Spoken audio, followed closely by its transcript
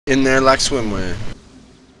In there like swimwear.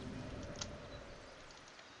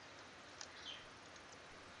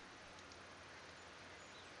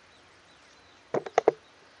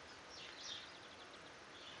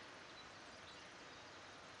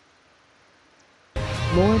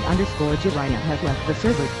 Lord_Jiraiya has left the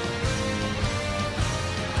server.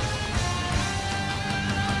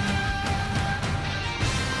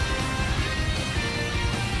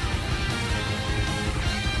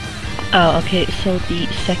 Oh, okay, so the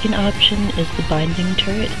second option is the binding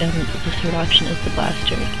turret, and the third option is the blast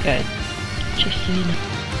turret, guys. Just so you know.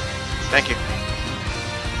 Thank you.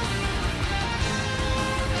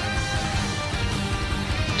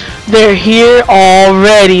 They're here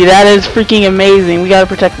already. That is freaking amazing. We gotta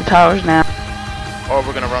protect the towers now. Or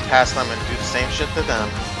we're gonna run past them and do the same shit to them.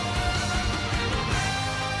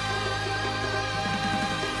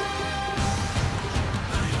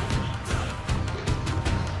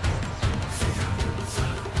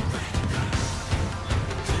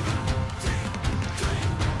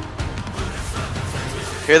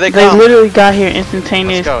 Here they come. They literally got here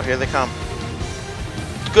instantaneous. Let's go. Here they come.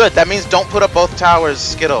 Good. That means don't put up both towers,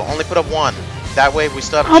 Skittle. Only put up one. That way we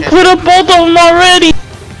still have a chance. I put up both of them already.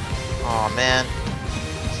 Oh man.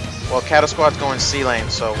 Well, Cattle Squad's going C lane,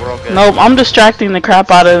 so we're all good. Nope, I'm distracting the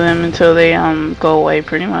crap out of them until they go away,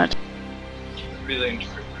 pretty much.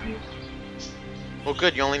 Well,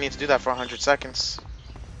 good. You only need to do that for 100 seconds.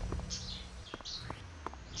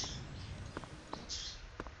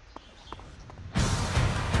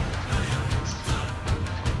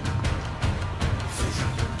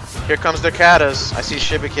 Here comes their katas. I see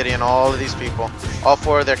Shibikitty and all of these people. All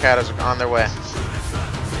 4 of their katas are on their way.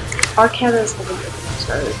 Our katas haven't been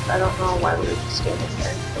started. I don't know why we were just standing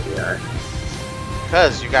there, but we are.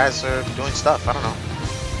 Because you guys are doing stuff. I don't know.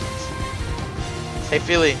 Hey,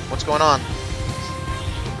 Feely, what's going on?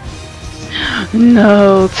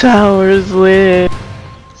 No, towers lit.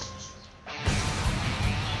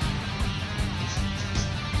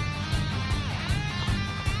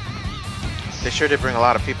 They sure did bring a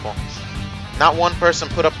lot of people. Not one person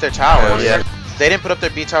put up their towers. Yeah. They didn't put up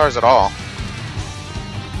their B towers at all.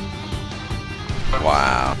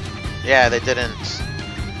 Wow. Yeah, they didn't.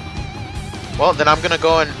 Well, then I'm gonna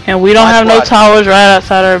go and. And we don't have no towers right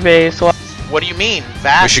outside our base. So What do you mean?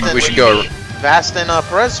 Vast We should go. Vast and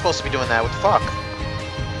Perez is supposed to be doing that. What the fuck?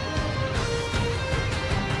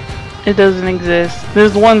 it doesn't exist.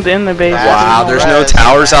 There's ones in the base. Wow, there's no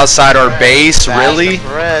towers outside our base, really?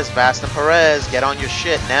 Vast and Perez, get on your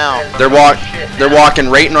shit now. They're walking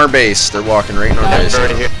right in our base. They're walking right in our base.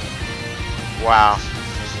 Wow.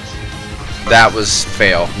 That was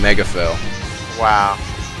fail, mega fail. Wow.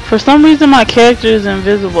 For some reason, my character is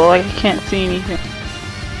invisible. Like, I can't see anything.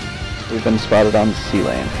 We've been spotted on the C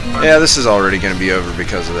lane. Yeah, this is already gonna be over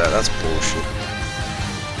because of that. That's bullshit.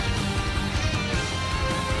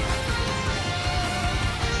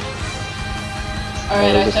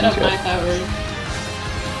 Alright, I set up my tower.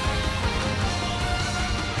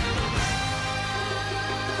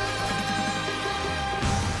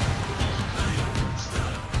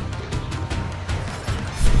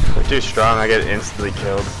 They're too strong, I get instantly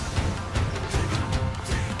killed.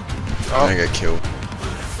 Oh. I got killed.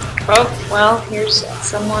 Oh, well, here's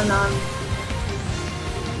someone on.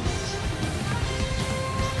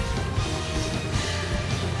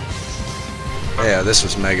 Yeah, this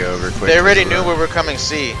was mega over quick. They already knew we were coming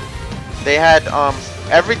C. They had,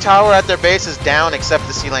 every tower at their base is down except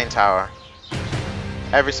the C lane tower.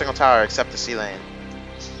 Every single tower except the C lane.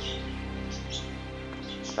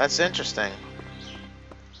 That's interesting.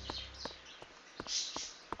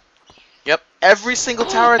 Yep, every single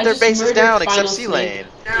tower at their base is down except C lane.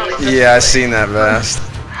 Yeah, I seen that, Vast.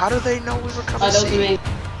 How do they know we were coming C?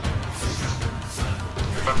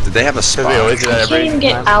 Did they have a spot? I can't even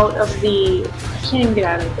get out of the. I can't even get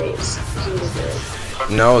out of the base.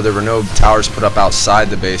 No, there were no towers put up outside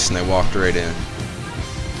the base, and they walked right in.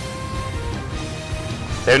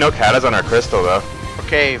 They have no katas on our crystal though.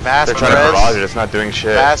 Okay, Vast They're trying to barrage it, it's not doing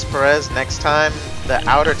shit. Vast Perez, next time the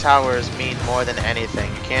outer towers mean more than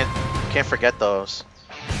anything. You can't forget those.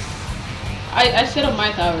 I set up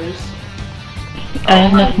my towers. I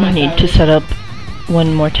have enough money to set up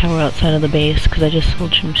one more tower outside of the base because I just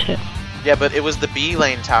sold some shit. Yeah, but it was the B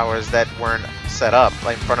lane towers that weren't set up,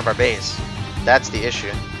 like in front of our base. That's the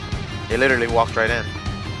issue. They literally walked right in.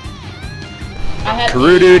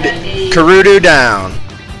 Karudu down.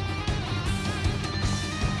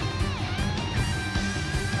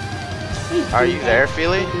 Are you there,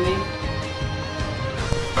 Feely?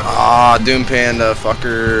 Ah, Doom Panda,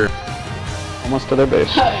 fucker. Almost to their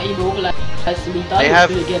base. They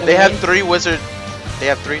have 3 wizards. They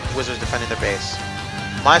have 3 wizards defending their base.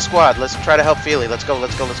 My squad, let's try to help Feely. Let's go,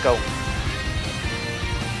 let's go, let's go.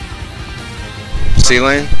 C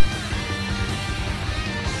lane.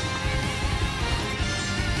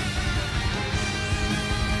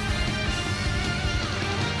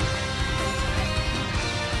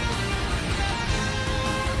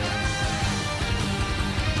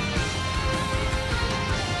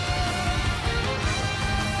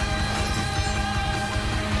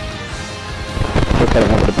 Look at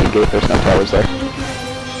it over the big gate, there's no towers there.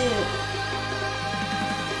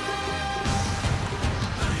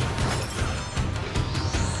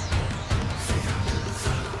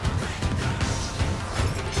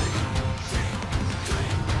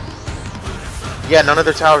 Yeah, none of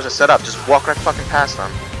their towers are set up. Just walk right fucking past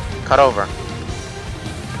them. Cut over.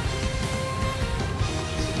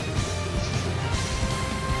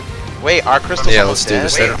 Wait, our crystal's Yeah, almost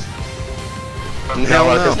let's do dead? this. Wait. Hell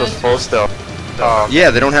our no. crystal's full still. Yeah,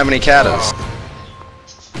 they don't have any katas.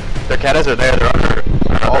 Their katas are there. They're under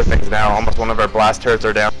other things now. Almost one of our blast turrets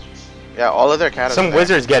are down. Yeah, all of their katas Some are there.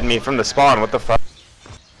 wizard's getting me from the spawn. What the fuck?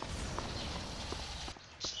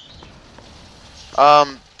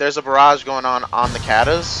 There's a barrage going on the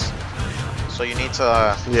katas, so you need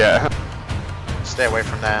to Yeah. stay away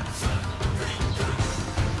from that.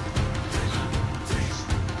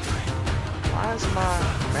 Why is my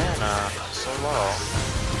mana so low?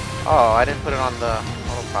 Oh, I didn't put it on the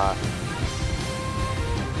auto pot.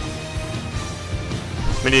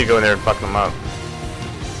 We need to go in there and fuck them up.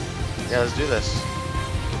 Yeah, let's do this.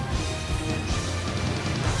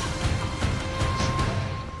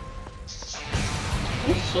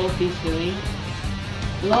 What's Sophie's doing?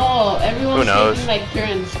 Lol, everyone's Who knows? taking like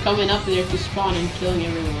turns coming up there to spawn and killing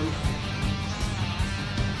everyone.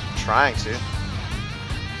 Trying to.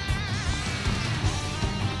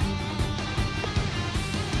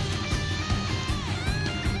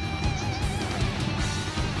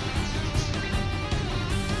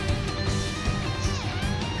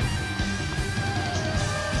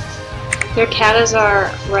 Their katas are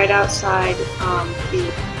right outside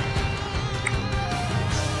the.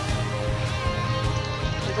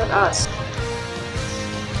 Look at us.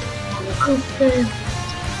 Okay.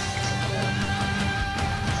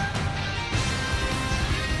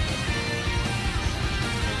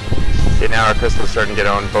 Okay, now our crystal's starting to get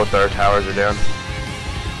on. Both our towers are down.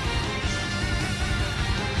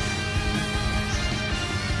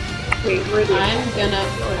 Wait, where do I'm gonna.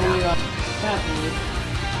 Oh my god. What's happening?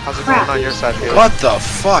 How's it Crap. going on your side, Felix? What the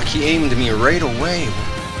fuck? He aimed me right away.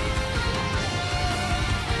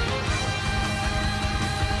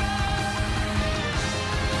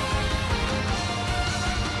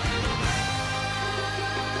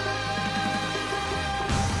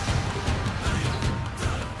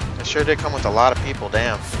 It sure did come with a lot of people,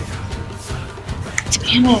 damn.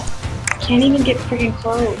 Damn it. Can't even get freaking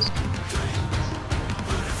close.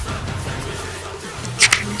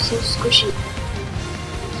 I'm so squishy.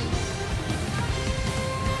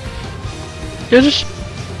 There's a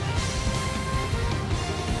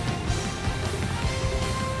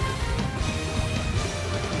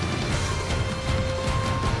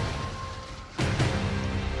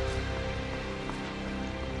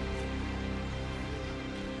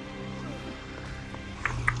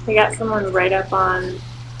I got someone right up on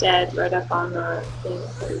dead, right up on the thing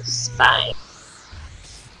with his spine.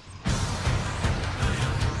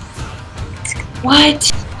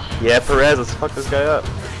 What? Yeah, Perez, let's fuck this guy up.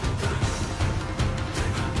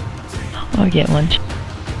 I'll get one.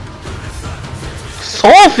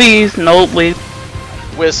 Sophie's? Nope, wait.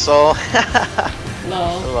 Whistle.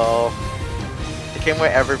 Lol. Hello. It came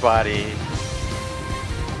with everybody.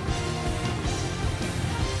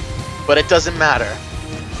 But it doesn't matter.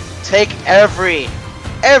 Take every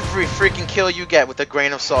freaking kill you get with a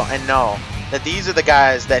grain of salt and know that these are the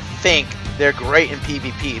guys that think they're great in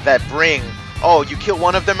PvP, that bring, oh, you kill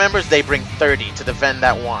one of their members, they bring 30 to defend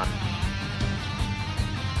that one.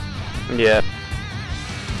 Yeah.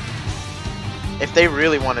 If they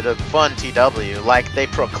really wanted a fun TW, like they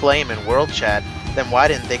proclaim in World Chat, then why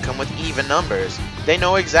didn't they come with even numbers? They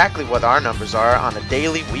know exactly what our numbers are on a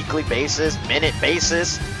daily, weekly basis, minute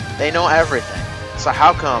basis. They know everything. So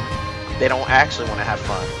how come they don't actually want to have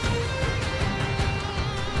fun?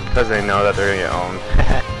 Because they know that they're gonna get owned.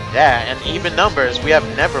 Yeah, and even numbers, we have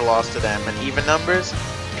never lost to them. And even numbers,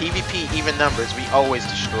 PvP even numbers, we always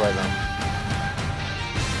destroy them.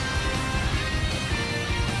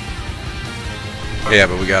 Yeah,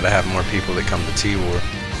 but we gotta have more people that come to T-War.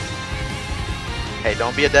 Hey,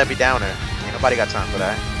 don't be a Debbie Downer. Ain't nobody got time for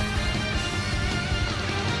that.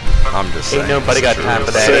 I'm just saying. Ain't nobody got it's time true.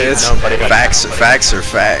 for that. So Ain't it's nobody got facts. time for that. Facts are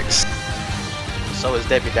facts. So is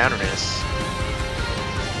Debbie Downerness.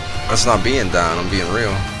 That's not being down. I'm being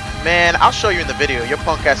real. Man, I'll show you in the video. Your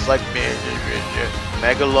punk ass is like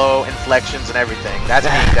mega low inflections and everything. That's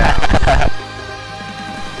being down.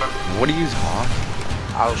 What are you talking?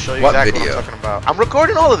 I'll show you What exactly video? what I'm talking about. I'm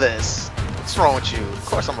recording all of this. What's wrong with you? Of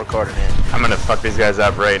course I'm recording it. I'm gonna fuck these guys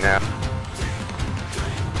up right now.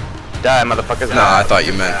 Die, motherfuckers. No, I thought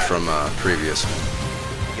you meant from previous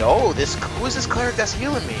one. Yo, who is this cleric that's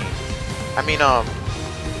healing me? I mean,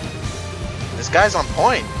 this guy's on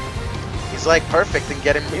point. He's like perfect in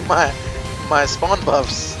getting me my spawn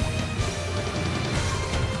buffs.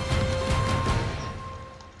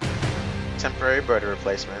 Temporary bird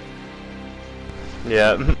replacement.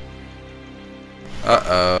 Yeah.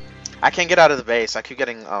 Uh-oh. I can't get out of the base. I keep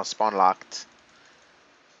getting spawn locked.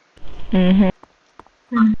 Mm-hmm.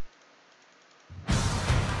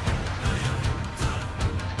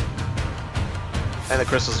 And the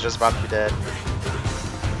crystal's just about to be dead.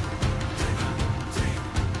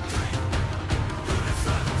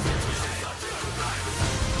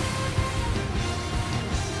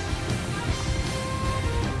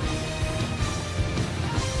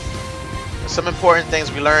 Some important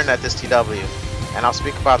things we learned at this TW, and I'll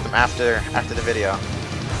speak about them after the video.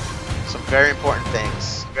 Some very important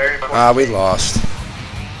things. Very important. We lost.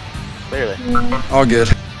 Clearly. All good.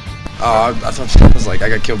 I thought I was like, I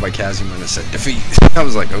got killed by Kazuma and it said defeat. I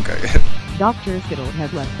was like, okay. Dr. Skittle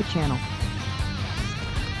has left the channel.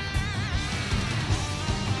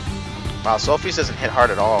 Wow, Sophie's doesn't hit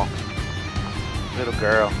hard at all. Little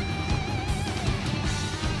girl.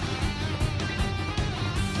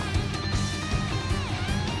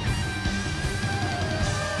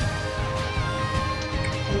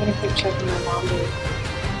 I'm gonna keep checking my mom, dude.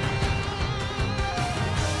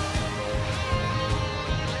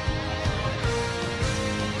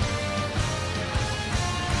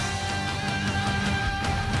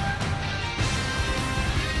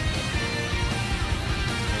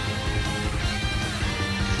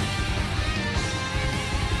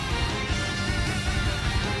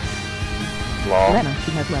 Lol. Lena,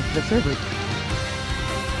 he has left the server.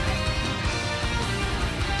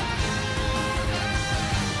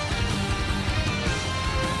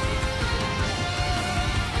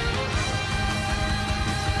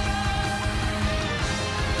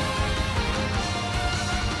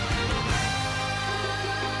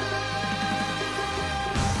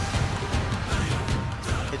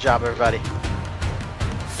 Good job, everybody.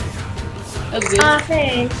 That's good.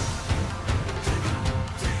 Thanks.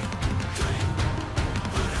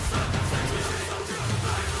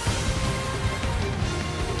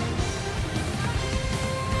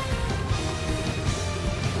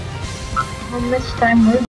 How much time